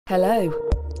Hello!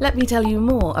 Let me tell you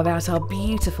more about our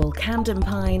beautiful Camden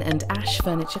pine and ash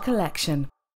furniture collection.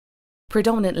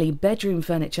 Predominantly bedroom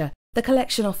furniture, the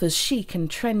collection offers chic and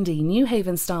trendy New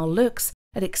Haven-style looks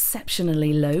at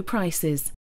exceptionally low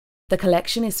prices. The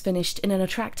collection is finished in an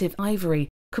attractive ivory,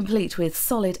 complete with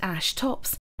solid ash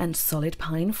tops and solid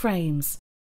pine frames.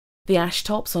 The ash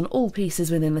tops on all pieces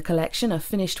within the collection are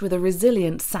finished with a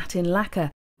resilient satin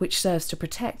lacquer, which serves to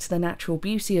protect the natural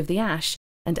beauty of the ash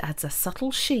and adds a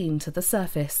subtle sheen to the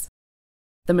surface.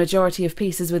 The majority of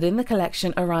pieces within the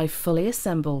collection arrive fully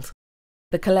assembled.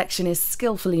 The collection is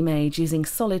skillfully made using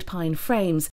solid pine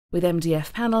frames with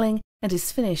MDF panelling and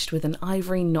is finished with an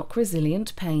ivory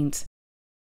knock-resilient paint.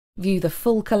 View the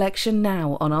full collection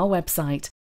now on our website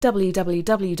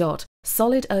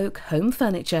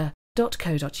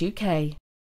www.solidoakhomefurniture.co.uk.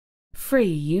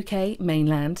 Free UK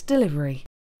mainland delivery.